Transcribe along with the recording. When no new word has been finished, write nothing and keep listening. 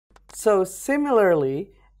So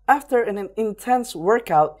similarly, after an intense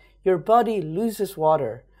workout, your body loses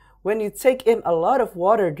water. When you take in a lot of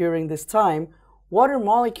water during this time, water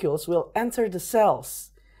molecules will enter the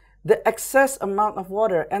cells. The excess amount of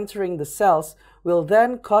water entering the cells will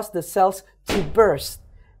then cause the cells to burst.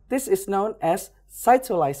 This is known as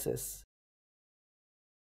cytolysis.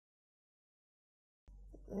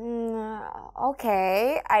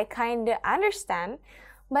 Okay, I kinda understand,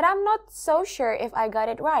 but I'm not so sure if I got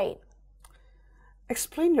it right.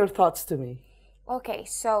 Explain your thoughts to me. Okay,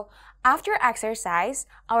 so after exercise,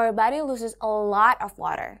 our body loses a lot of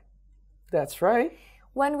water. That's right.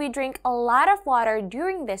 When we drink a lot of water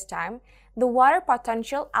during this time, the water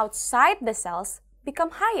potential outside the cells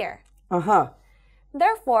become higher.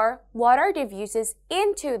 Therefore, water diffuses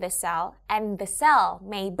into the cell and the cell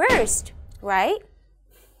may burst, right?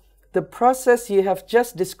 The process you have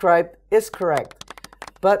just described is correct.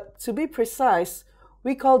 But to be precise,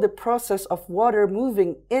 we call the process of water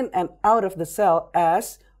moving in and out of the cell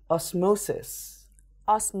as osmosis.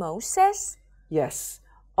 Osmosis? Yes,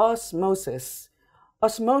 osmosis.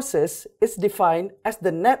 Osmosis is defined as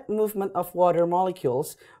the net movement of water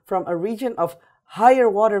molecules from a region of higher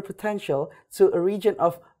water potential to a region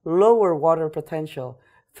of lower water potential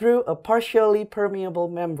through a partially permeable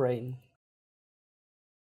membrane.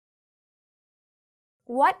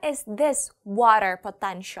 What is this water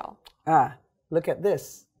potential? Look at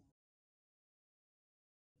this.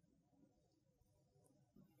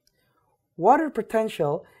 Water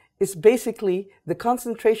potential is basically the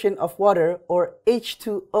concentration of water or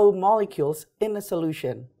H2O molecules in a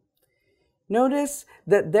solution. Notice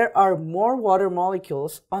that there are more water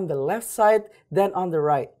molecules on the left side than on the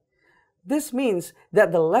right. This means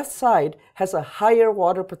that the left side has a higher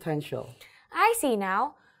water potential. I see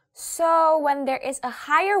now. So when there is a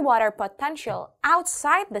higher water potential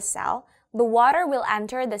outside the cell, the water will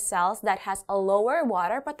enter the cells that has a lower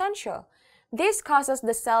water potential. This causes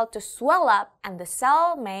the cell to swell up and the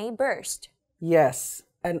cell may burst. Yes,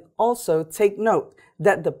 and also take note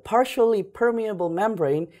that the partially permeable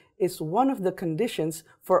membrane is one of the conditions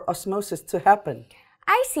for osmosis to happen.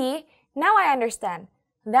 I see. Now I understand.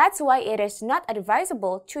 That's why it is not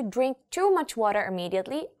advisable to drink too much water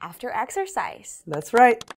immediately after exercise. That's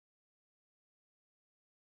right.